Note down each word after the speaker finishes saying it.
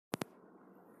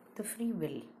the free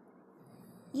will.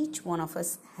 Each one of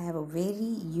us have a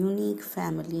very unique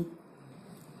family.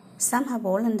 Some have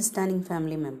all understanding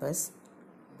family members,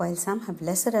 while some have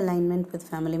lesser alignment with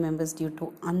family members due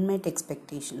to unmet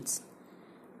expectations.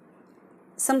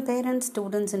 Some parents,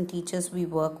 students and teachers we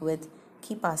work with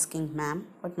keep asking, "Ma'am,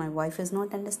 but my wife is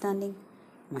not understanding.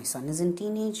 My son is in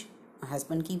teenage. My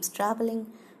husband keeps traveling.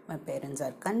 My parents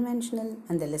are conventional,"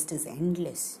 and the list is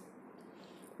endless.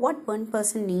 What one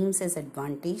person names as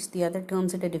advantage, the other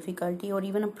terms it a difficulty or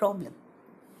even a problem.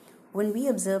 When we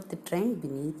observe the trend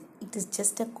beneath, it is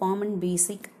just a common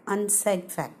basic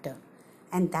unsaid factor,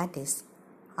 and that is,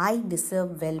 I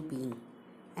deserve well-being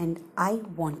and I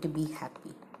want to be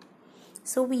happy.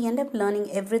 So we end up learning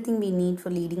everything we need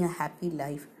for leading a happy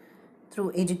life through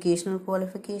educational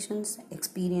qualifications,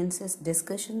 experiences,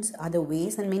 discussions, other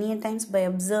ways, and many a times by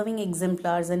observing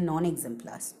exemplars and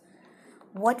non-exemplars.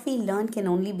 What we learn can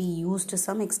only be used to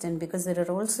some extent because there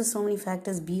are also so many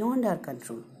factors beyond our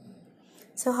control.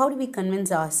 So how do we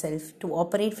convince ourselves to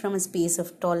operate from a space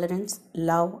of tolerance,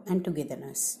 love, and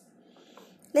togetherness?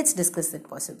 Let's discuss that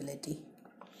possibility.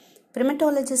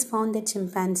 Primatologists found that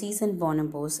chimpanzees and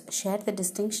bonobos share the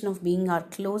distinction of being our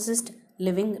closest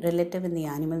living relative in the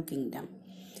animal kingdom.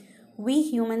 We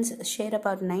humans share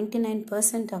about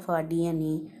 99% of our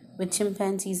DNA with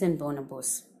chimpanzees and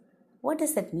bonobos. What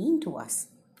does that mean to us?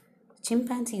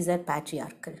 Chimpanzees are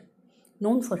patriarchal,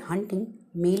 known for hunting,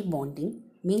 male bonding,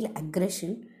 male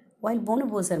aggression, while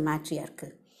bonobos are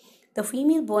matriarchal. The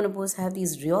female bonobos have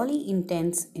these really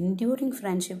intense, enduring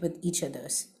friendship with each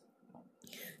others.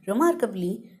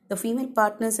 Remarkably, the female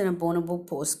partners in a bonobo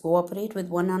pose cooperate with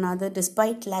one another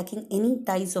despite lacking any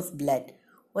ties of blood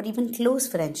or even close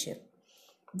friendship.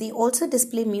 They also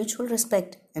display mutual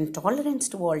respect and tolerance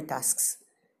to all tasks.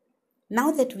 Now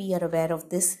that we are aware of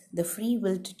this, the free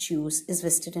will to choose is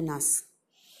vested in us.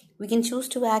 We can choose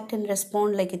to act and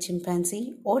respond like a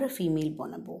chimpanzee or a female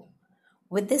bonobo.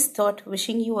 With this thought,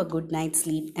 wishing you a good night's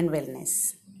sleep and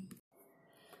wellness.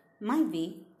 My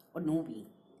way or no way.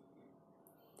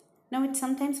 Now it's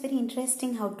sometimes very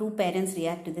interesting how two parents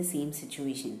react to the same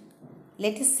situation.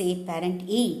 Let us say parent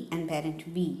A and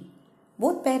parent B.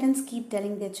 Both parents keep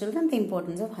telling their children the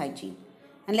importance of hygiene.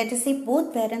 And let us say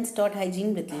both parents taught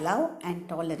hygiene with love and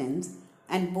tolerance,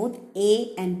 and both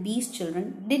A and B's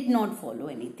children did not follow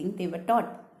anything they were taught.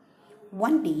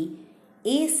 One day,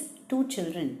 A's two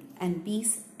children and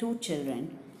B's two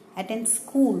children attend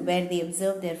school where they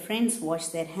observe their friends wash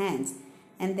their hands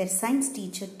and their science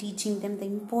teacher teaching them the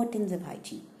importance of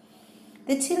hygiene.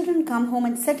 The children come home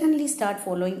and suddenly start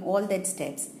following all that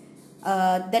steps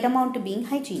that amount to being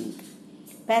hygienic.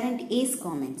 Parent A's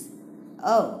comments,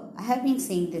 "Oh, I have been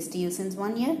saying this to you since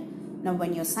 1 year. Now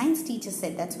when your science teacher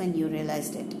said, that's when you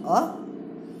realized it." Or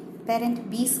parent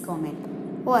B's comment,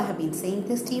 "Oh, I have been saying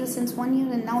this to you since 1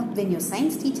 year and now when your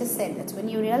science teacher said, that's when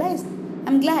you realized.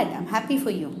 I'm glad, I'm happy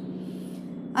for you."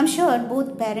 I'm sure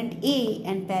both parent A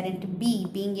and parent B,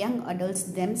 being young adults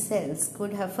themselves,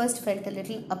 could have first felt a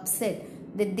little upset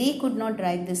that they could not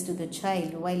drive this to the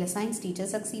child while a science teacher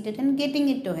succeeded in getting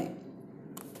it to him.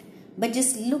 But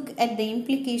just look at the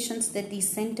implications that these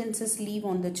sentences leave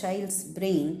on the child's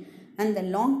brain and the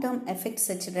long-term effect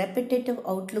such repetitive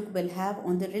outlook will have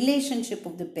on the relationship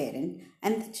of the parent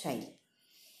and the child.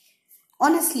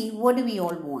 Honestly, what do we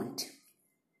all want?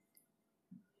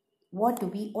 What do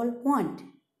we all want?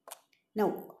 Now,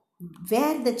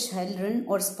 where the children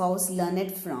or spouse learn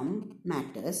it from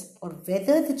matters, or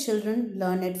whether the children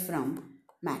learn it from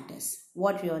matters.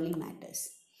 What really matters?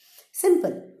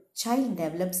 Simple. Child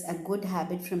develops a good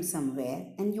habit from somewhere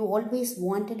and you always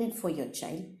wanted it for your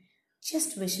child.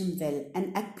 Just wish him well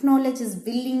and acknowledge his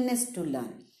willingness to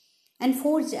learn and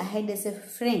forge ahead as a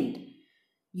friend.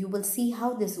 You will see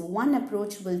how this one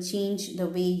approach will change the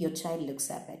way your child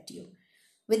looks up at you.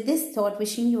 With this thought,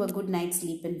 wishing you a good night's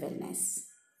sleep and wellness.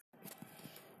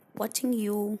 Watching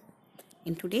you.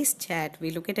 In today's chat,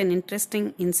 we look at an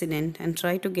interesting incident and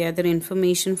try to gather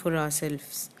information for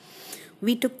ourselves.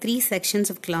 We took 3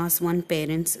 sections of class 1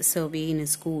 parents survey in a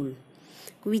school.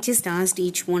 We just asked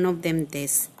each one of them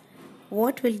this: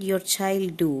 what will your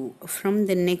child do from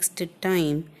the next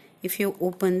time if you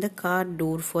open the car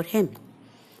door for him?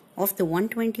 Of the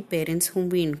 120 parents whom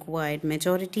we inquired,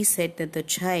 majority said that the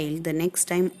child the next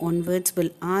time onwards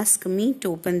will ask me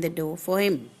to open the door for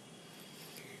him.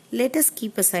 Let us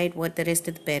keep aside what the rest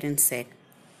of the parents said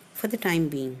for the time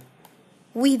being.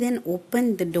 We then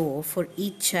opened the door for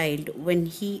each child when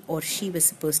he or she was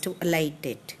supposed to alight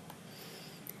it.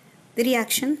 The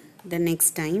reaction the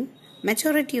next time,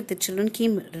 majority of the children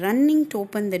came running to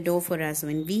open the door for us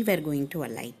when we were going to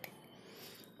alight.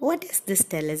 What does this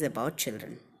tell us about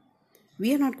children?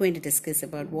 We are not going to discuss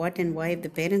about what and why of the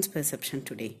parents' perception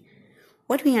today.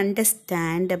 What we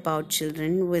understand about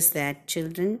children was that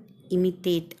children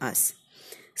imitate us.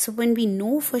 So when we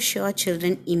know for sure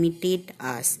children imitate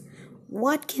us,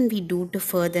 what can we do to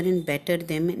further and better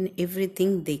them in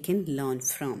everything they can learn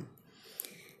from?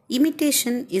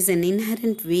 Imitation is an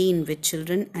inherent way in which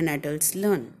children and adults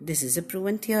learn. This is a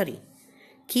proven theory.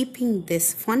 Keeping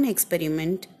this fun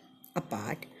experiment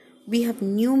apart, we have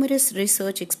numerous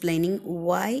research explaining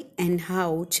why and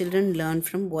how children learn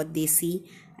from what they see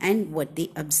and what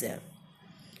they observe.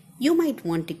 You might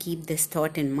want to keep this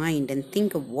thought in mind and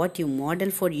think of what you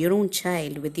model for your own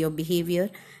child with your behavior,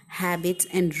 habits,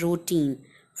 and routine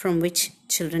from which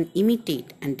children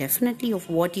imitate, and definitely of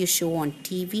what you show on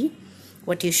TV,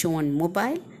 what you show on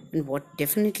mobile, and what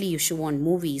definitely you show on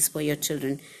movies for your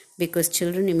children, because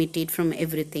children imitate from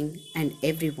everything and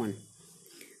everyone.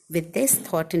 With this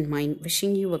thought in mind,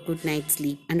 wishing you a good night's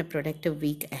sleep and a productive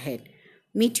week ahead.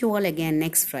 Meet you all again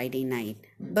next Friday night.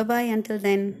 Bye-bye until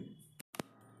then.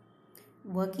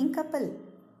 Working couple,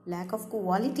 lack of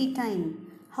quality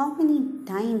time. How many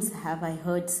times have I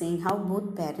heard saying how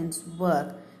both parents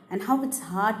work and how it's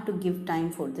hard to give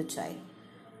time for the child?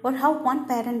 Or how one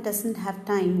parent doesn't have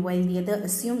time while the other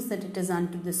assumes that it is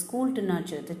unto the school to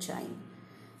nurture the child.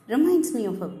 Reminds me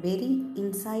of a very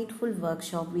insightful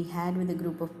workshop we had with a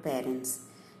group of parents.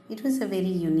 It was a very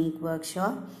unique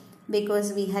workshop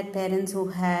because we had parents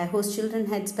whose children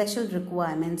had special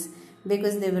requirements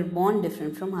because they were born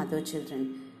different from other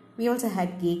children. We also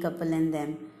had gay couple in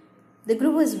them. The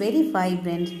group was very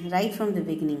vibrant right from the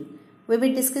beginning. We were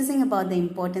discussing about the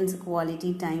importance of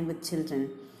quality time with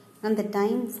children, and the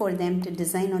time for them to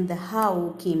design on the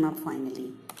how came up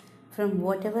finally. From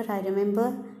whatever I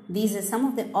remember, these are some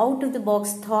of the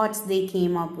out-of-the-box thoughts they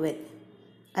came up with.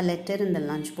 A letter in the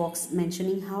lunchbox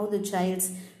mentioning how the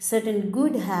child's certain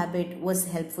good habit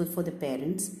was helpful for the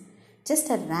parents. Just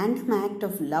a random act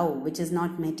of love which is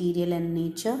not material in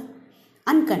nature.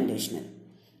 Unconditional.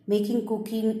 Making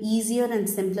cooking easier and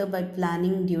simpler by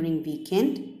planning during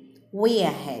weekend. Way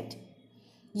ahead.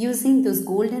 Using those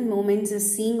golden moments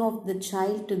as seeing off the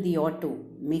child to the auto,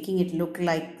 making it look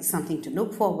like something to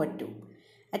look forward to.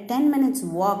 A 10 minutes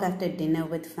walk after dinner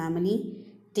with family,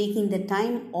 taking the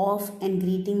time off and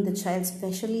greeting the child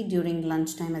specially during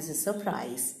lunchtime as a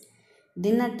surprise.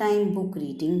 Dinner time, book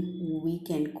reading,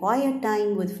 weekend quiet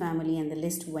time with family, and the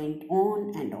list went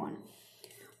on and on.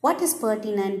 What is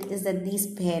pertinent is that these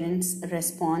parents'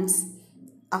 response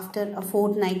after a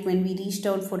fortnight when we reached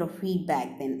out for a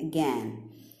feedback then again.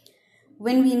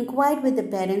 When we inquired with the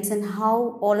parents and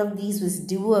how all of these was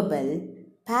doable,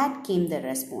 pat came the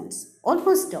response.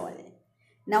 Almost all.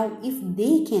 Now, if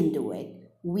they can do it,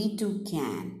 we too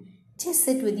can. Just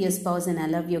sit with your spouse and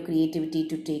allow your creativity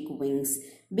to take wings.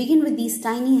 Begin with these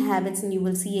tiny habits and you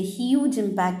will see a huge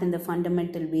impact in the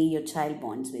fundamental way your child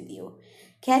bonds with you.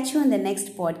 Catch you in the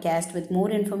next podcast with more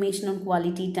information on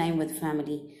quality time with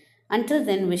family. Until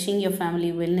then, wishing your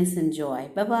family wellness and joy.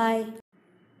 Bye-bye.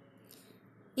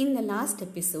 In the last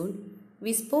episode,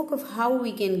 we spoke of how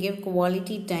we can give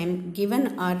quality time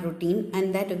given our routine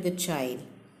and that of the child.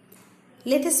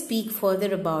 Let us speak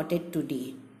further about it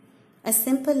today. A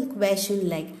simple question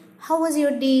like, how was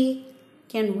your day?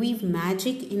 Can weave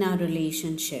magic in our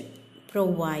relationship,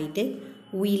 provided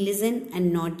we listen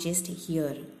and not just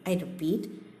hear. I repeat,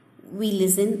 we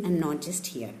listen and not just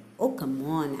hear. Oh, come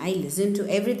on, I listen to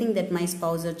everything that my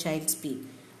spouse or child speak.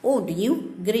 Oh, do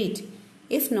you? Great.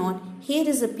 If not, here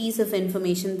is a piece of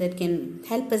information that can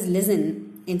help us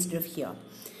listen instead of hear.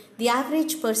 The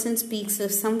average person speaks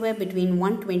of somewhere between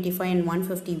 125 and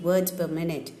 150 words per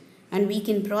minute, and we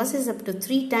can process up to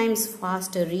 3 times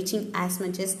faster, reaching as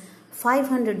much as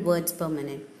 500 words per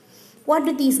minute. What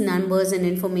do these numbers and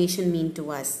information mean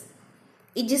to us?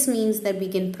 It just means that we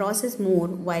can process more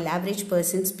while average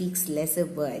person speaks lesser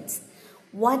words.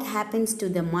 What happens to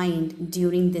the mind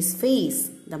during this phase?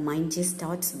 The mind just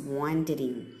starts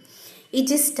wandering. It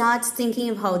just starts thinking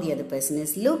of how the other person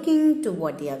is looking, to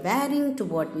what they are wearing, to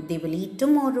what they will eat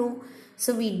tomorrow.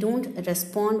 So we don't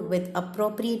respond with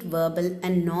appropriate verbal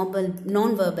and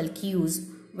non-verbal cues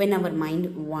when our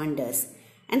mind wanders.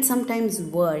 And sometimes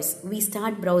worse, we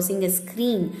start browsing a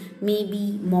screen,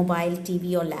 maybe mobile,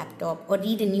 TV or laptop, or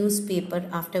read a newspaper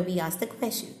after we ask the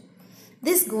question.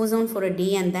 This goes on for a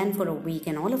day and then for a week,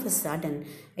 and all of a sudden,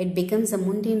 it becomes a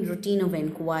mundane routine of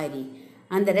inquiry.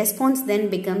 And the response then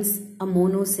becomes a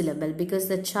monosyllable because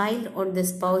the child or the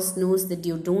spouse knows that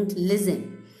you don't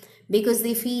listen, because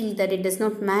they feel that it does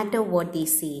not matter what they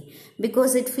say,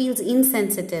 because it feels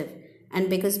insensitive, and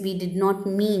because we did not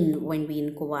mean when we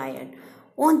inquired.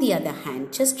 On the other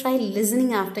hand, just try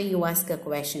listening after you ask a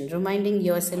question, reminding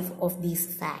yourself of these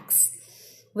facts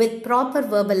with proper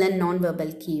verbal and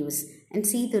non-verbal cues, and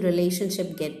see the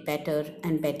relationship get better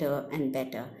and better and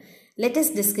better. Let us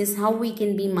discuss how we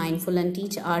can be mindful and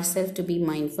teach ourselves to be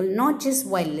mindful, not just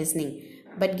while listening,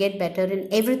 but get better in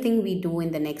everything we do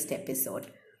in the next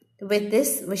episode. With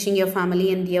this, wishing your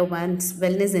family and dear ones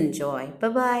wellness and joy.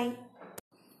 Bye-bye.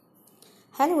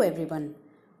 Hello everyone.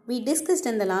 We discussed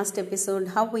in the last episode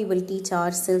how we will teach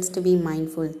ourselves to be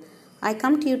mindful. I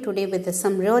come to you today with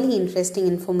some really interesting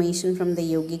information from the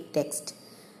yogic text.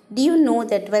 Do you know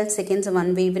that 12 seconds of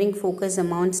unwavering focus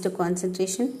amounts to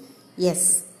concentration?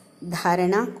 Yes,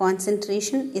 dharana,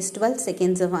 concentration, is 12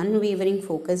 seconds of unwavering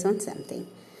focus on something.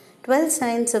 12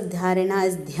 signs of dharana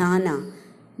is dhyana.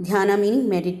 Dhyana meaning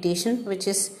meditation, which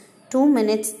is 2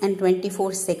 minutes and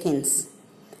 24 seconds.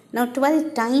 Now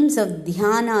 12 times of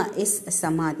dhyana is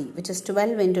samadhi, which is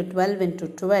 12 into 12 into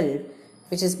 12,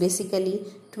 which is basically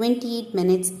 28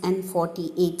 minutes and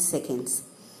 48 seconds.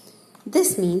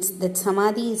 This means that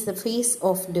samadhi is the face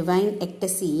of divine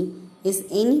ecstasy, is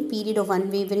any period of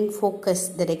unwavering focus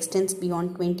that extends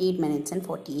beyond 28 minutes and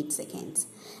 48 seconds.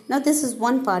 Now this is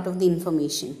one part of the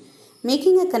information.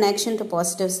 Making a connection to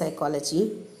positive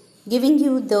psychology, giving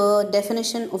you the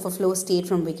definition of a flow state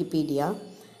from Wikipedia.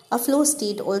 A flow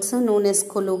state, also known as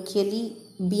colloquially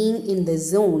being in the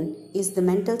zone, is the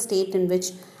mental state in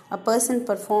which a person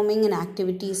performing an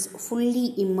activity is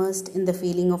fully immersed in the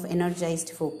feeling of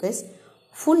energized focus,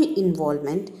 full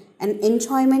involvement, and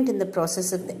enjoyment in the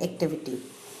process of the activity.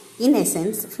 In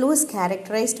essence, flow is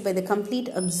characterized by the complete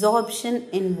absorption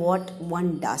in what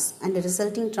one does and a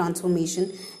resulting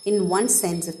transformation in one's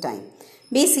sense of time.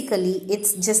 Basically,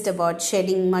 it's just about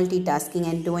shedding multitasking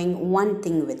and doing one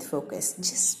thing with focus,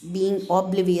 just being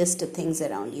oblivious to things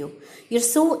around you. You're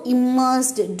so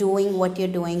immersed doing what you're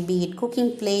doing, be it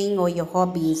cooking, playing, or your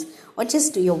hobbies, or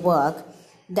just your work,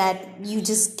 that you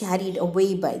just carried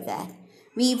away by that.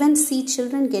 We even see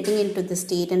children getting into the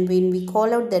state, and when we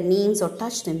call out their names or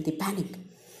touch them, they panic.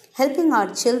 Helping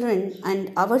our children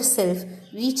and ourselves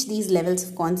reach these levels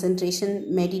of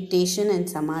concentration, meditation, and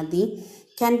samadhi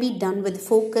can be done with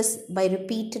focus by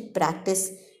repeated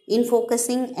practice in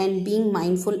focusing and being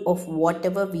mindful of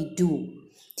whatever we do.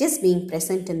 Just being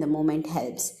present in the moment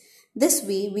helps. This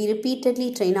way, we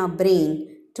repeatedly train our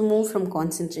brain to move from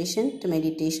concentration to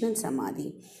meditation and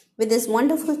samadhi. With this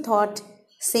wonderful thought,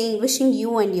 wishing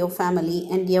you and your family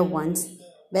and dear ones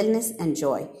wellness and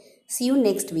joy. See you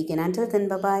next week, and until then,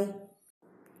 bye-bye.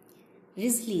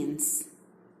 Resilience.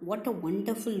 What a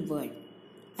wonderful word.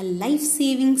 A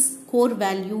life-saving core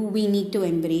value we need to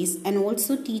embrace and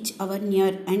also teach our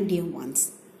near and dear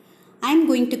ones. I am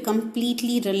going to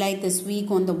completely rely this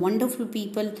week on the wonderful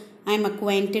people I am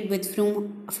acquainted with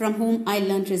from whom I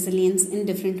learned resilience in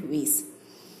different ways.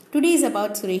 Today is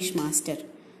about Suresh Master.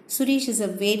 Suresh is a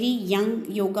very young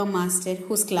yoga master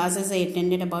whose classes I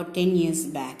attended about 10 years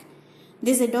back.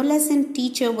 This adolescent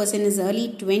teacher was in his early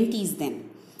 20s then.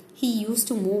 He used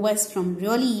to move us from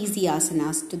really easy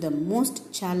asanas to the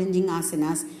most challenging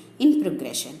asanas in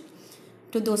progression.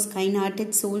 To those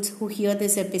kind-hearted souls who hear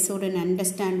this episode and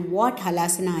understand what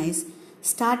halasana is,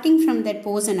 starting from that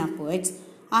pose and upwards,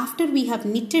 after we have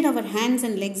knitted our hands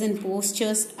and legs in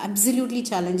postures absolutely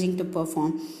challenging to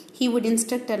perform, he would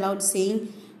instruct aloud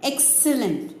saying,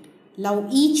 "Excellent! Love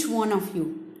each one of you.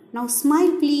 Now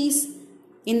smile please."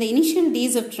 In the initial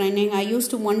days of training, I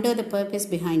used to wonder the purpose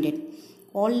behind it.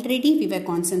 Already we were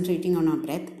concentrating on our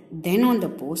breath, then on the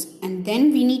pose, and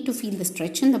then we need to feel the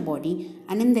stretch in the body,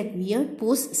 and in that weird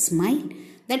pose, smile.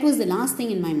 That was the last thing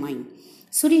in my mind.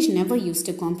 Suresh never used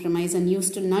to compromise and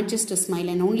used to nudge us to smile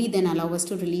and only then allow us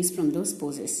to release from those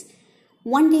poses.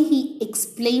 One day he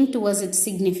explained to us its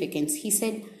significance. He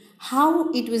said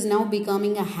how it was now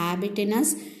becoming a habit in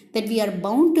us that we are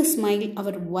bound to smile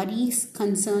our worries,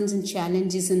 concerns, and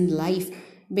challenges in life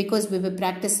because we were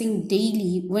practicing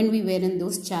daily when we were in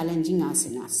those challenging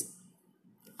asanas.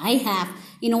 I have,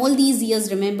 in all these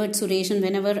years, remembered Suresh, and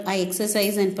whenever I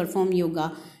exercise and perform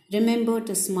yoga, remember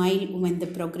to smile when the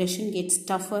progression gets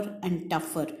tougher and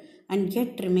tougher, and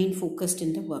yet remain focused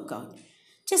in the workout.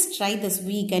 Just try this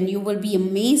week and you will be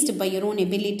amazed by your own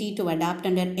ability to adapt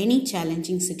under any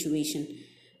challenging situation.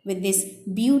 With this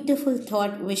beautiful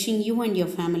thought, wishing you and your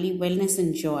family wellness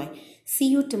and joy. See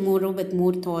you tomorrow with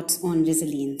more thoughts on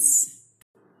resilience.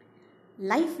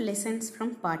 Life lessons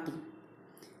from party.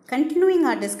 Continuing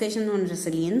our discussion on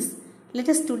resilience, let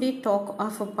us today talk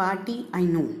of a party I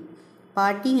know.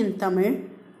 Party in Tamil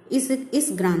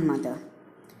is grandmother.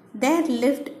 There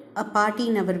lived a party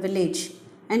in our village,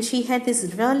 and she had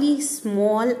this really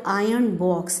small iron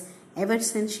box ever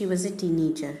since she was a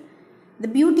teenager. The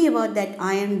beauty about that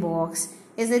iron box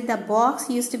is that the box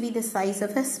used to be the size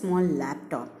of a small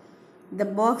laptop. The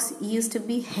box used to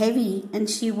be heavy and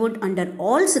she would, under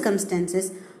all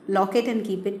circumstances, lock it and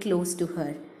keep it close to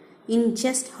her, in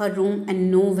just her room and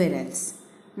nowhere else.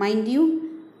 Mind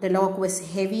you, the lock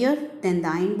was heavier than the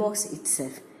iron box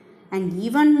itself. And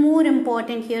even more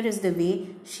important here is the way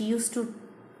she used to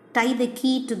tie the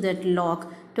key to that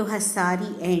lock to her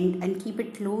sari end and keep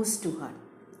it close to her.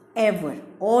 Ever,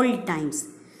 all times.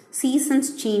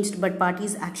 Seasons changed, but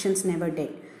Pati's actions never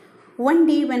did. One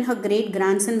day, when her great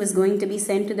grandson was going to be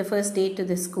sent to the first day to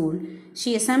the school,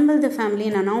 she assembled the family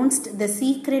and announced the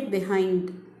secret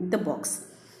behind the box.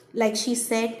 Like she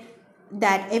said,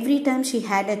 that every time she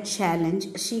had a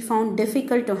challenge she found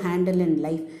difficult to handle in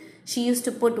life, she used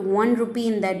to put 1 rupee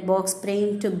in that box,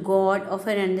 praying to God of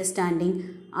her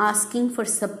understanding, asking for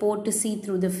support to see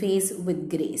through the phase with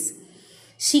grace.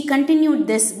 She continued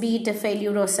this, be it a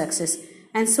failure or success,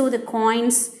 and so the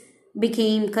coins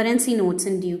became currency notes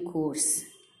in due course.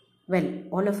 Well,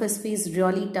 all of us faced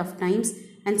really tough times,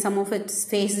 and some of us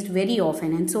faced it very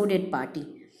often, and so did Pati.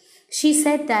 She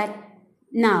said that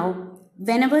now,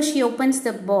 whenever she opens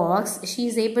the box, she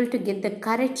is able to get the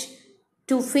courage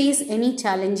to face any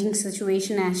challenging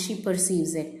situation as she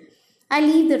perceives it. I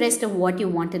leave the rest of what you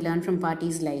want to learn from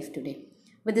Pati's life today.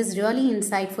 With this really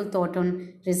insightful thought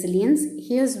on resilience,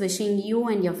 here's wishing you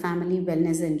and your family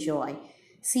wellness and joy.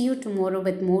 See you tomorrow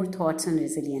with more thoughts on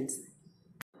resilience.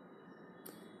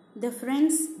 The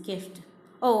friend's gift.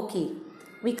 Oh, okay.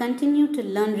 We continue to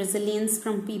learn resilience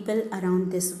from people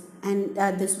around this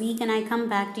week, and I come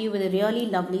back to you with a really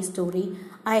lovely story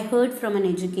I heard from an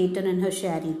educator in her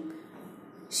sharing.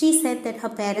 She said that her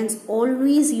parents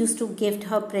always used to gift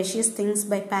her precious things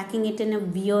by packing it in a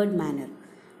weird manner.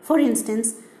 For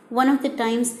instance, one of the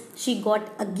times she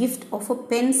got a gift of a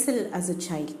pencil as a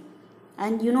child.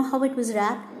 And you know how it was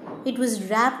wrapped? It was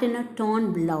wrapped in a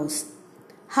torn blouse.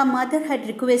 Her mother had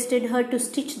requested her to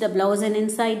stitch the blouse, and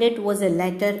inside it was a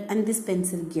letter and this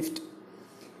pencil gift.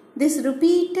 This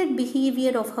repeated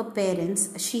behavior of her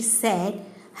parents, she said,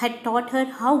 had taught her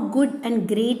how good and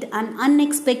great and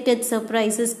unexpected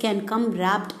surprises can come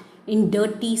wrapped in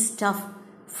dirty stuff,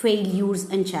 failures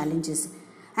and challenges,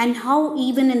 and how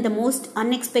even in the most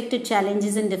unexpected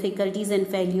challenges and difficulties and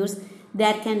failures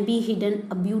there can be hidden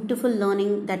a beautiful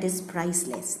learning that is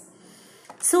priceless.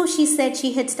 So she said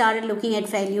she had started looking at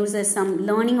failures as some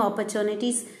learning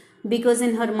opportunities, because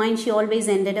in her mind she always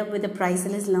ended up with a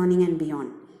priceless learning and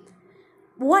beyond.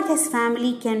 What as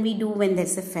family can we do when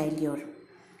there's a failure?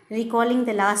 Recalling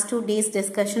the last 2 days'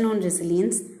 discussion on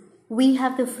resilience, we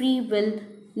have the free will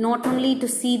not only to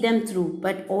see them through,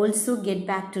 but also get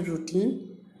back to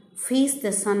routine, face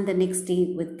the sun the next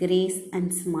day with grace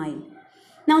and smile.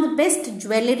 Now, the best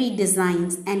jewelry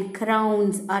designs and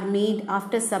crowns are made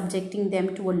after subjecting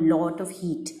them to a lot of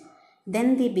heat.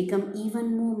 Then they become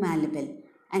even more malleable,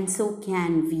 and so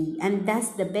can we. And thus,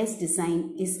 the best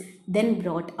design is then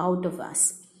brought out of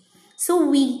us.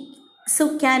 So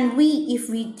can we if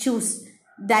we choose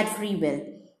that free will.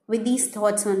 With these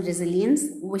thoughts on resilience,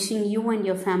 wishing you and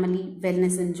your family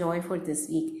wellness and joy for this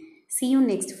week. See you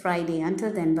next Friday.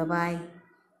 Until then, bye-bye.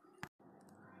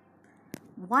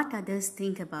 What others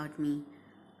think about me?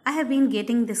 I have been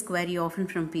getting this query often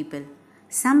from people.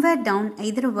 Somewhere down,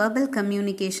 either a verbal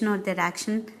communication or their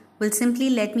action will simply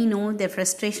let me know their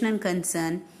frustration and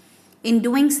concern in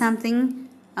doing something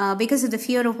because of the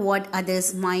fear of what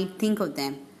others might think of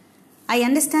them. I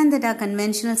understand that our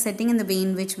conventional setting and the way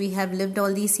in which we have lived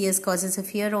all these years causes a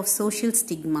fear of social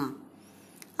stigma.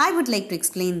 I would like to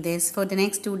explain this for the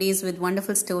next 2 days with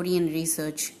wonderful story and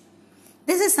research.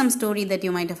 This is some story that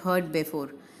you might have heard before.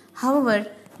 However,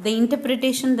 the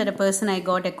interpretation that a person I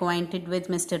got acquainted with,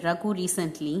 Mr. Raghu,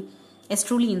 recently is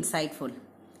truly insightful.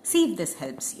 See if this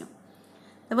helps you.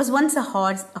 There was once a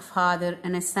horse, a father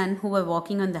and a son who were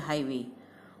walking on the highway.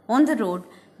 On the road,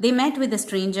 they met with a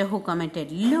stranger who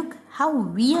commented, "Look how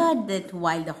weird that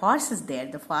while the horse is there,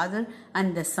 the father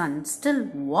and the son still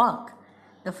walk."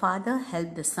 The father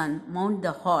helped the son mount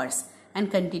the horse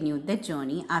and continued their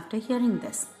journey after hearing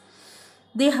this.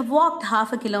 They have walked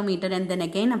half a kilometer, and then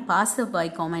again a passerby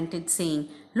commented saying,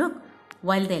 "Look,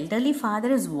 while the elderly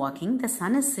father is walking, the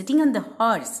son is sitting on the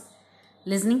horse."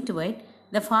 Listening to it,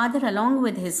 the father along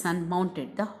with his son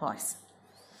mounted the horse.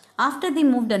 After they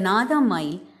moved another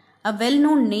mile, a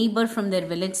well-known neighbor from their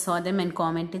village saw them and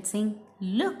commented saying,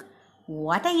 "Look,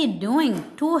 what are you doing?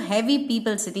 2 heavy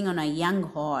people sitting on a young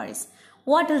horse.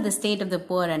 What will the state of the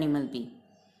poor animal be?"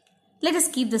 Let us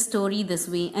keep the story this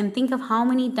way and think of how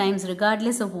many times,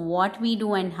 regardless of what we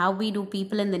do and how we do,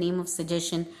 people in the name of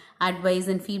suggestion advice,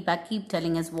 and feedback keep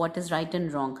telling us what is right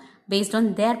and wrong based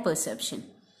on their perception.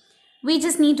 We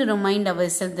just need to remind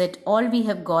ourselves that all we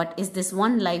have got is this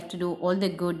one life to do all the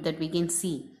good that we can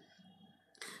see.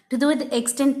 To do it the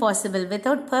extent possible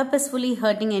without purposefully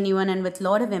hurting anyone and with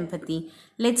lot of empathy,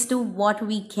 let's do what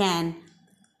we can.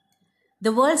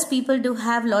 The world's people do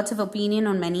have lots of opinion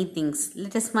on many things.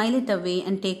 Let us smile it away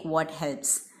and take what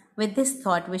helps. With this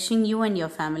thought, wishing you and your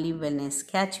family wellness.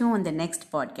 Catch you on the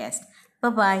next podcast.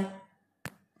 Bye-bye.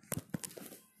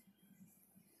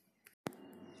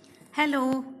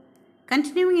 Hello.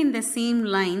 Continuing in the same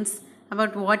lines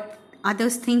about what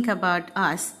others think about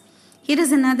us, here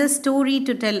is another story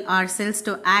to tell ourselves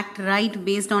to act right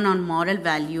based on our moral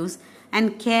values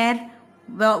and care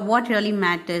what really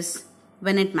matters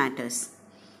when it matters.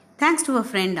 Thanks to a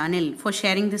friend Anil for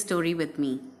sharing the story with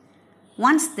me.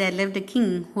 Once there lived a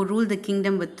king who ruled the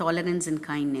kingdom with tolerance and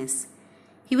kindness.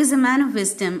 He was a man of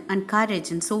wisdom and courage,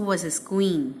 and so was his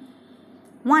queen.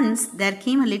 Once there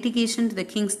came a litigation to the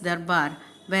king's darbar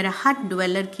where a hut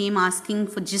dweller came asking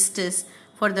for justice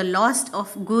for the loss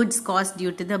of goods caused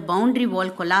due to the boundary wall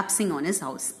collapsing on his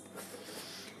house.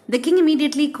 The king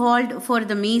immediately called for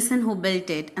the mason who built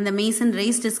it, and the mason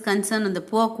raised his concern on the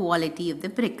poor quality of the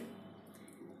brick.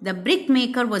 The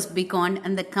brickmaker was begone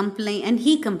and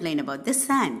he complained about the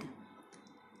sand.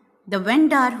 The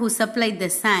vendor who supplied the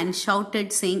sand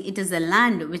shouted, saying it is the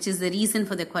land which is the reason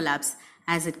for the collapse,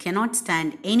 as it cannot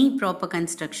stand any proper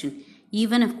construction,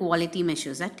 even if quality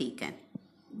measures are taken.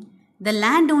 The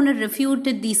landowner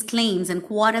refuted these claims and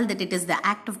quarreled that it is the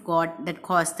act of God that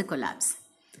caused the collapse.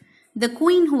 The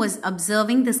queen, who was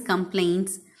observing these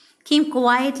complaints, came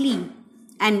quietly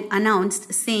and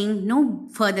announced, saying, "No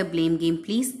further blame game,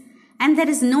 please, and there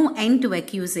is no end to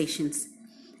accusations.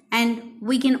 And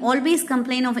we can always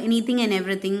complain of anything and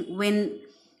everything when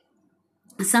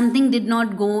something did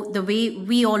not go the way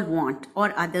we all want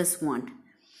or others want.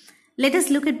 Let us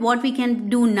look at what we can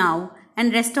do now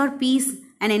and restore peace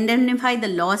and indemnify the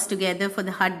loss together for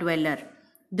the hut dweller,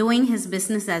 doing his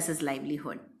business as his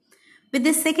livelihood." With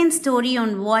this second story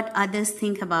on what others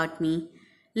think about me,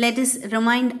 let us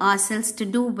remind ourselves to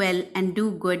do well and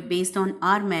do good based on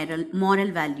our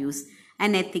moral values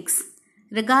and ethics,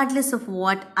 regardless of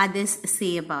what others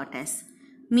say about us.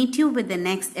 Meet you with the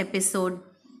next episode,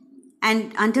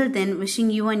 and until then, wishing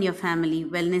you and your family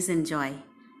wellness and joy.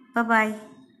 Bye-bye.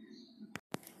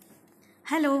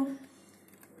 Hello.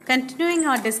 Continuing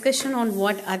our discussion on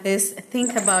what others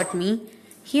think about me,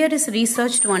 here is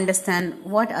research to understand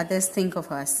what others think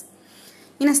of us.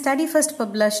 In a study first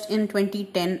published in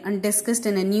 2010 and discussed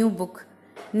in a new book,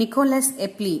 Nicholas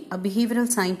Epley, a behavioral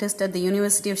scientist at the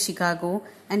University of Chicago,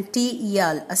 and Tay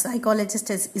Eyal, a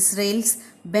psychologist at Israel's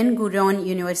Ben-Gurion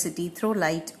University, throw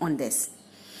light on this.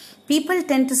 People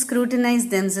tend to scrutinize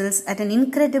themselves at an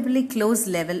incredibly close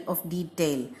level of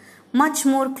detail, much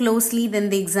more closely than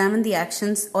they examine the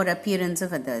actions or appearance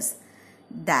of others.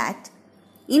 That,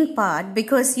 in part,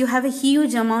 because you have a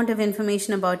huge amount of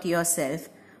information about yourself,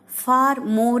 far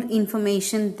more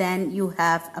information than you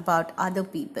have about other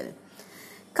people.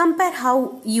 Compare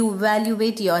how you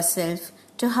evaluate yourself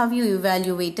to how you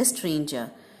evaluate a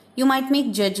stranger. You might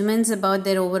make judgments about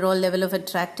their overall level of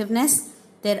attractiveness,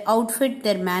 their outfit,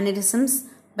 their mannerisms,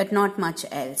 but not much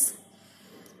else.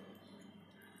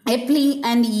 Epley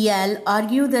and Eyal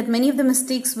argue that many of the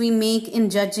mistakes we make in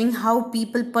judging how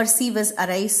people perceive us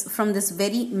arise from this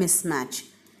very mismatch.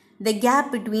 The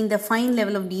gap between the fine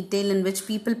level of detail in which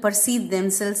people perceive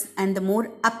themselves and the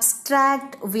more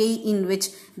abstract way in which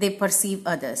they perceive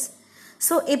others.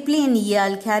 So Epley and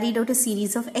Eyal carried out a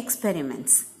series of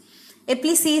experiments.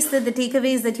 Epley says that the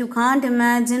takeaway is that you can't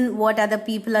imagine what other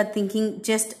people are thinking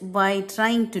just by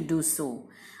trying to do so.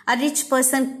 A rich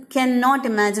person cannot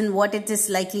imagine what it is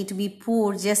likely to be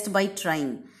poor just by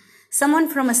trying. Someone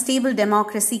from a stable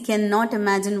democracy cannot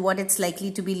imagine what it's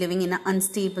likely to be living in an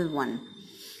unstable one.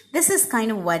 This is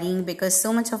kind of worrying because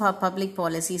so much of our public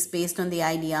policy is based on the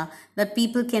idea that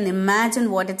people can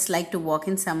imagine what it's like to walk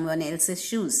in someone else's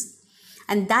shoes.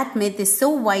 And that myth is so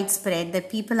widespread that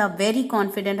people are very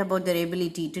confident about their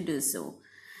ability to do so.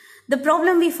 The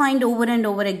problem we find over and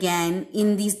over again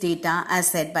in these data, as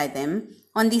said by them,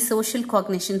 on the social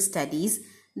cognition studies,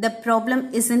 the problem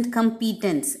isn't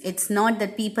competence. It's not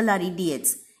that people are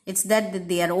idiots. It's that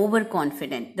they are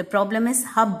overconfident. The problem is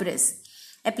hubris.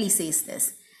 Epley says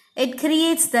this. It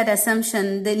creates that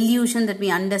assumption, the illusion that we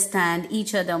understand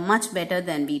each other much better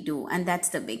than we do, and that's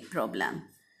the big problem.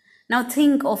 Now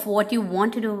think of what you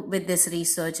want to do with this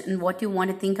research and what you want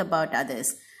to think about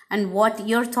others and what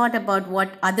your thought about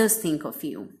what others think of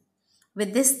you.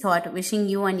 With this thought, wishing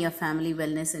you and your family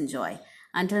wellness and joy.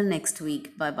 Until next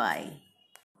week, bye-bye.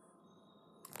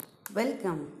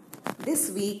 Welcome.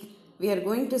 This week we are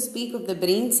going to speak of the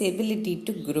brain's ability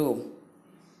to grow.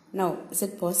 Now, is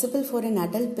it possible for an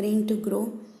adult brain to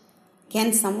grow?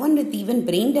 Can someone with even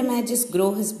brain damages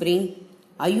grow his brain?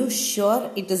 Are you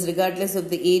sure it is regardless of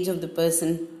the age of the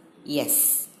person?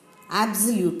 Yes,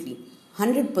 absolutely,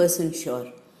 100%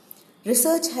 sure.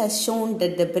 Research has shown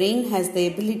that the brain has the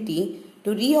ability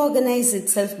to reorganize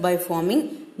itself by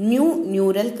forming new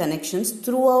neural connections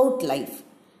throughout life.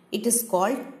 It is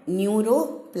called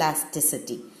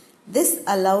neuroplasticity. This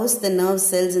allows the nerve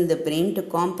cells in the brain to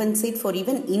compensate for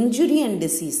even injury and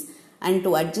disease and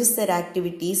to adjust their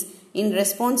activities in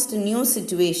response to new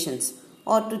situations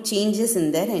or to changes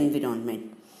in their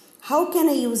environment. How can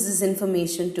I use this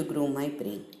information to grow my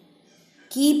brain?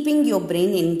 Keeping your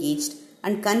brain engaged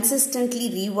and consistently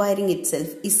rewiring itself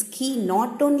is key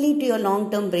not only to your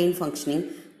long-term brain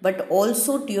functioning but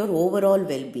also to your overall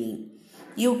well-being.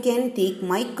 You can take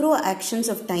micro actions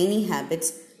of tiny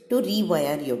habits to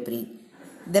rewire your brain.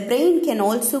 The brain can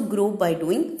also grow by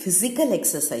doing physical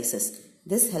exercises.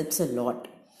 This helps a lot.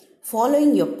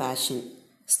 Following your passion,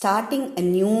 starting a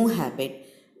new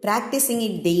habit, practicing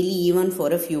it daily even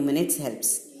for a few minutes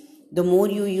helps. The more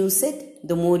you use it,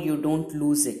 the more you don't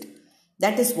lose it.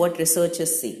 That is what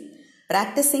researchers say.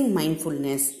 Practicing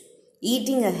mindfulness,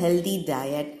 eating a healthy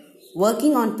diet,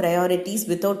 working on priorities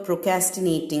without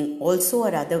procrastinating also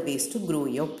are other ways to grow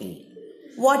your brain.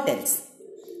 What else?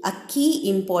 A key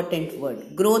important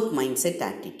word, growth mindset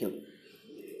attitude.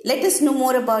 Let us know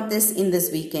more about this in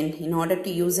this weekend in order to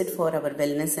use it for our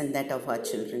wellness and that of our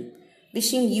children.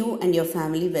 Wishing you and your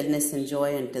family wellness and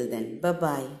joy until then.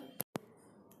 Bye-bye.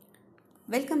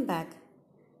 Welcome back.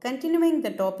 Continuing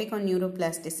the topic on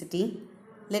neuroplasticity,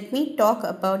 let me talk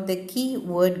about the key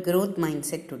word growth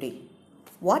mindset today.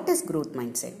 What is growth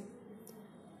mindset?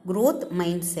 Growth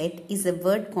mindset is a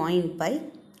word coined by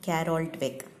Carol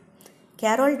Dweck.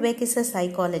 Carol Dweck is a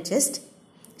psychologist.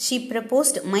 She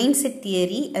proposed mindset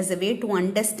theory as a way to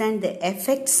understand the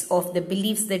effects of the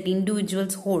beliefs that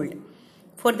individuals hold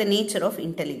for the nature of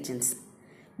intelligence.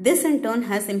 This in turn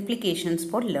has implications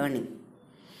for learning.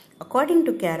 According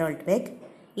to Carol Dweck,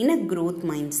 in a growth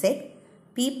mindset,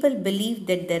 people believe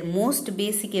that their most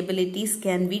basic abilities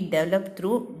can be developed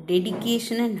through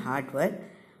dedication and hard work.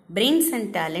 Brains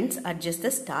and talents are just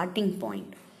the starting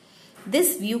point.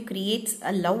 This view creates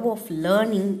a love of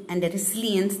learning and a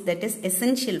resilience that is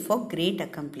essential for great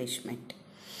accomplishment.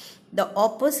 The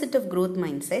opposite of growth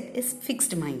mindset is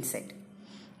fixed mindset.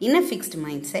 In a fixed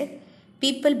mindset,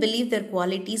 people believe their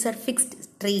qualities are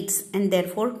fixed traits and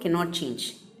therefore cannot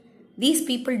change. These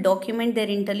people document their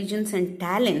intelligence and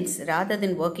talents rather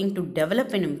than working to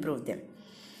develop and improve them.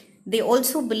 They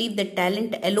also believe that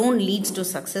talent alone leads to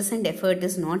success and effort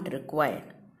is not required.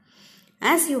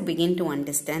 As you begin to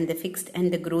understand the fixed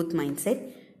and the growth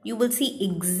mindset, you will see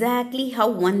exactly how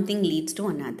one thing leads to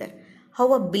another.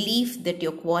 How a belief that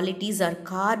your qualities are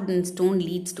carved in stone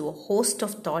leads to a host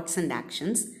of thoughts and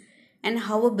actions, and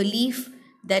how a belief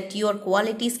that your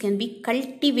qualities can be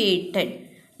cultivated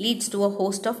leads to a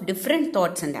host of different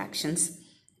thoughts and actions,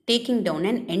 taking down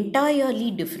an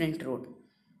entirely different road.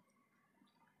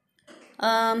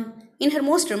 In her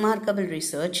most remarkable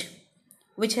research,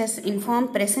 which has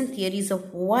informed present theories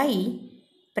of why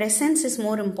presence is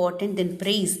more important than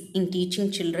praise in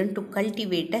teaching children to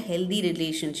cultivate a healthy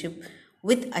relationship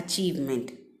with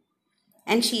achievement.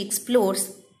 And she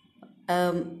explores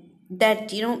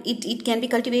that it can be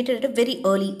cultivated at a very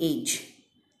early age.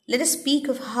 Let us speak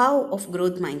of how of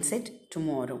growth mindset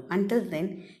tomorrow. Until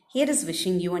then, here is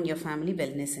wishing you and your family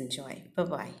wellness and joy.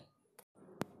 Bye-bye.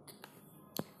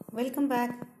 Welcome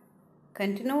back.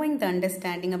 Continuing the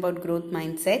understanding about growth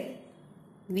mindset,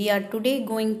 we are today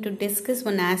going to discuss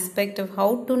one aspect of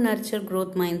how to nurture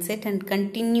growth mindset and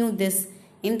continue this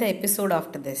in the episode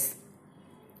after this.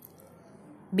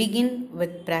 Begin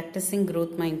with practicing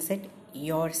growth mindset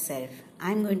yourself.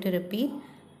 I am going to repeat.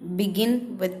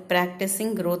 Begin with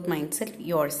practicing growth mindset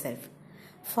yourself.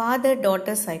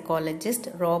 Father-daughter psychologist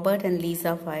Robert and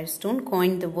Lisa Firestone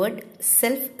coined the word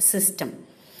self-system,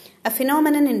 a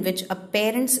phenomenon in which a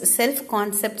parent's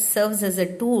self-concept serves as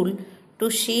a tool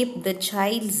to shape the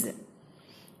child's.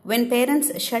 When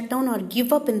parents shut down or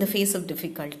give up in the face of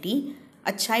difficulty,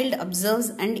 a child observes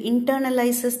and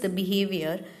internalizes the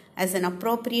behavior as an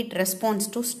appropriate response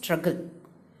to struggle.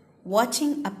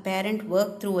 Watching a parent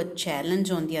work through a challenge,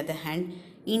 on the other hand,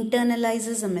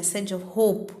 internalizes a message of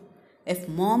hope. If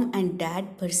mom and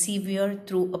dad persevere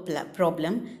through a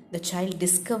problem, the child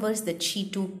discovers that she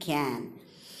too can.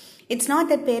 It's not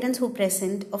that parents who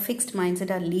present a fixed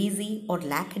mindset are lazy or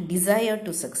lack a desire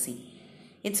to succeed.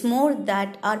 It's more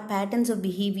that our patterns of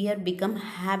behavior become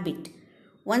habit.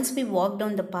 Once we walk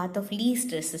down the path of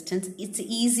least resistance, it's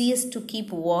easiest to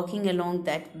keep walking along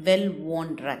that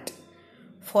well-worn rut.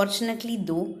 Fortunately,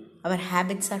 though, our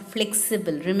habits are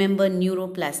flexible. Remember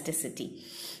neuroplasticity.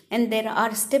 And there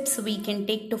are steps we can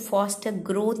take to foster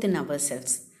growth in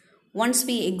ourselves. Once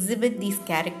we exhibit these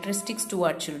characteristics to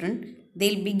our children,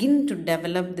 they'll begin to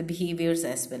develop the behaviors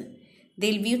as well.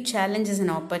 They'll view challenge as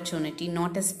an opportunity,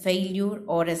 not as failure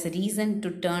or as a reason to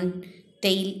turn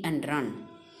tail and run.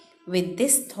 With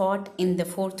this thought, in the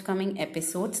forthcoming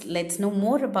episodes, let's know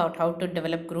more about how to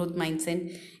develop growth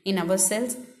mindset in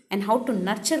ourselves and how to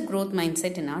nurture growth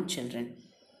mindset in our children.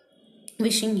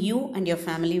 Wishing you and your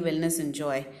family wellness and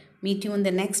joy. Meet you in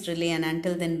the next relay, and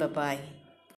until then, bye-bye.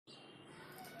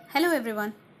 Hello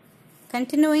everyone.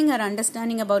 Continuing our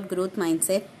understanding about growth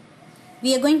mindset,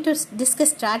 we are going to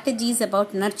discuss strategies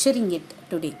about nurturing it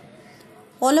today.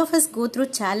 All of us go through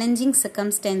challenging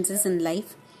circumstances in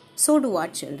life, so do our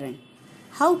children.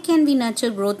 How can we nurture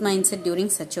growth mindset during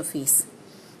such a phase?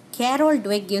 Carol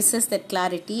Dweck gives us that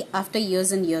clarity after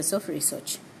years and years of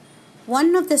research.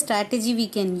 One of the strategies we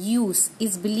can use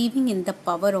is believing in the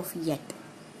power of yet.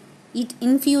 It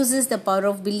infuses the power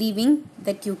of believing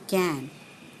that you can,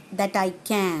 that I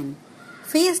can.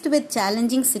 Faced with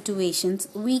challenging situations,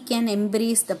 we can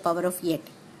embrace the power of yet.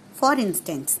 For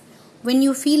instance, when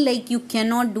you feel like you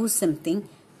cannot do something,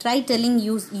 try telling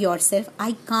yourself,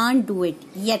 I can't do it,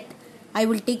 yet I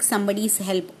will take somebody's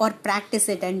help or practice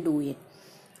it and do it.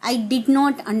 I did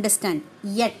not understand,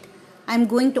 yet I am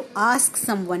going to ask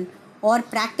someone or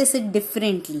practice it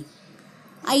differently.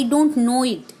 I don't know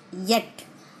it, yet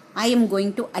I am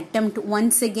going to attempt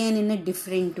once again in a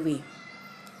different way.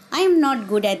 I am not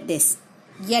good at this,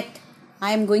 yet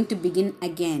I am going to begin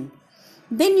again.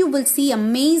 Then you will see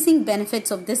amazing benefits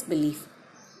of this belief.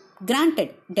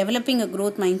 Granted, developing a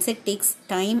growth mindset takes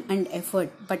time and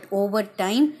effort, but over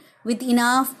time, with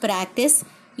enough practice,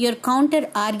 your counter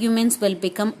arguments will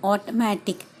become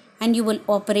automatic and you will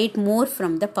operate more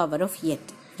from the power of yet.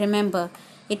 Remember,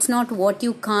 it's not what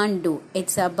you can't do,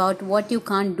 it's about what you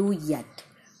can't do yet.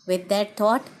 With that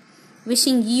thought,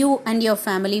 wishing you and your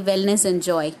family wellness and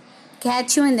joy.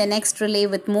 Catch you in the next relay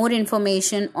with more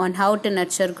information on how to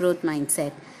nurture growth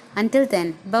mindset. Until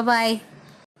then, bye-bye.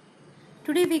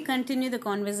 Today we continue the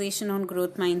conversation on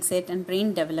growth mindset and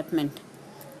brain development.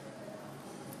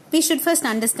 We should first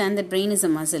understand that brain is a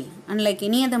muscle. Unlike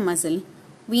any other muscle,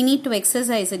 we need to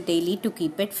exercise it daily to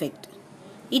keep it fit.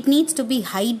 It needs to be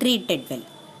hydrated well.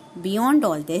 Beyond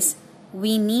all this,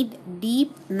 we need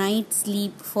deep night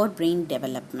sleep for brain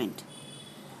development.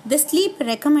 The sleep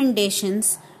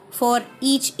recommendations for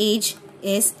each age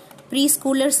is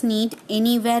preschoolers need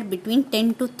anywhere between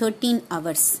 10 to 13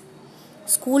 hours.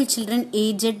 School children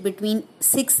aged between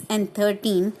 6 and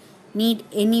 13 need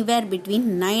anywhere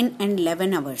between 9 and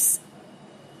 11 hours.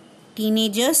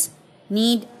 Teenagers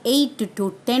need 8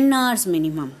 to 10 hours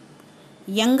minimum.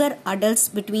 Younger adults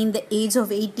between the age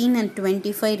of 18 and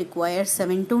 25 require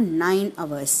 7 to 9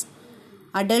 hours.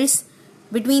 Adults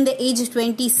between the age of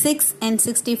 26 and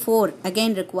 64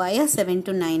 again require 7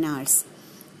 to 9 hours.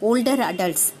 Older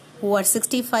adults who are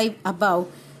 65 above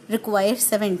require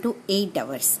 7 to 8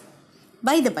 hours.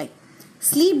 By the by,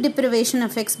 sleep deprivation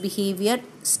affects behavior,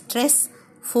 stress,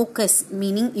 focus,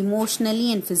 meaning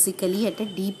emotionally and physically at a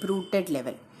deep-rooted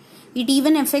level. It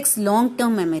even affects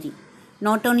long-term memory.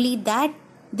 Not only that,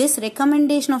 this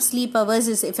recommendation of sleep hours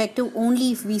is effective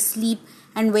only if we sleep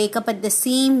and wake up at the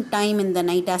same time in the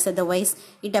night, as otherwise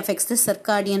it affects the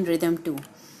circadian rhythm too.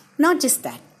 Not just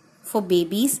that, for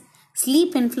babies,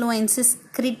 sleep influences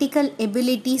critical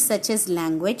abilities such as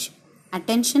language,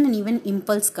 attention and even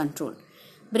impulse control.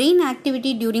 Brain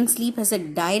activity during sleep has a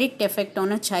direct effect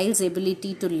on a child's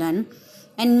ability to learn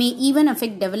and may even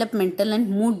affect developmental and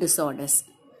mood disorders.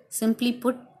 Simply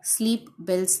put, sleep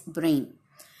builds brain.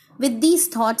 With these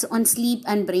thoughts on sleep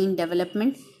and brain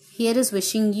development, here is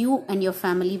wishing you and your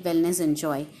family wellness and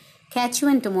joy. Catch you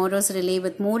in tomorrow's relay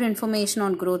with more information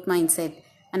on growth mindset.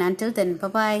 And until then,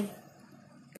 bye-bye.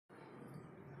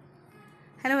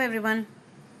 Hello everyone.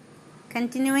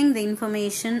 Continuing the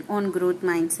information on growth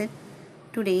mindset,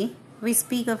 today we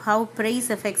speak of how praise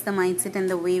affects the mindset and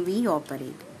the way we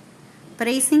operate.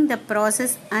 Praising the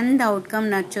process and the outcome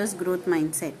nurtures growth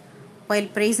mindset, while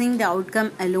praising the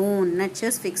outcome alone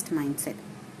nurtures fixed mindset.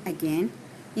 Again,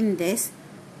 in this,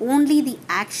 only the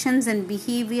actions and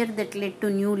behavior that led to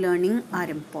new learning are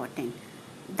important.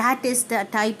 That is the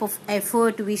type of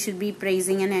effort we should be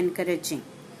praising and encouraging.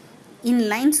 In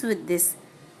lines with this,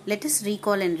 let us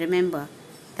recall and remember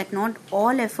that not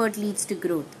all effort leads to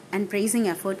growth, and praising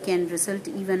effort can result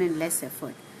even in less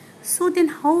effort. So then,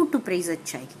 how to praise a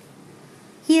child?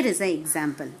 Here is an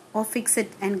example of fixed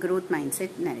and growth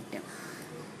mindset narrative.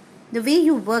 The way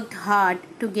you worked hard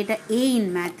to get an A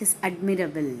in math is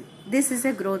admirable. This is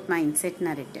a growth mindset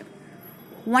narrative.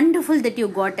 Wonderful that you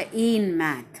got an A in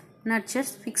math, not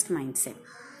just fixed mindset.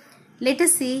 Let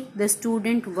us say the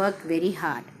student worked very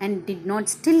hard and did not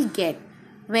still get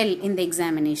well in the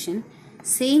examination,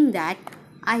 saying that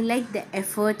I like the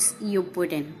efforts you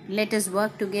put in. Let us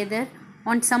work together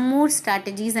on some more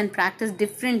strategies and practice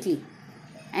differently,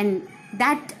 and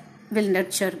that will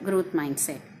nurture growth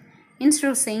mindset.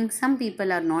 Instead of saying some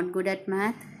people are not good at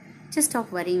math, just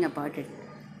stop worrying about it.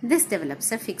 This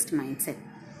develops a fixed mindset.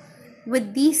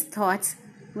 With these thoughts,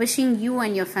 wishing you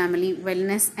and your family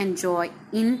wellness and joy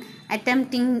in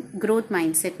attempting growth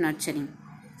mindset nurturing.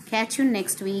 Catch you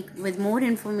next week with more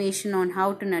information on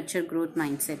how to nurture growth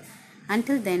mindset.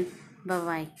 Until then, bye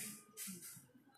bye.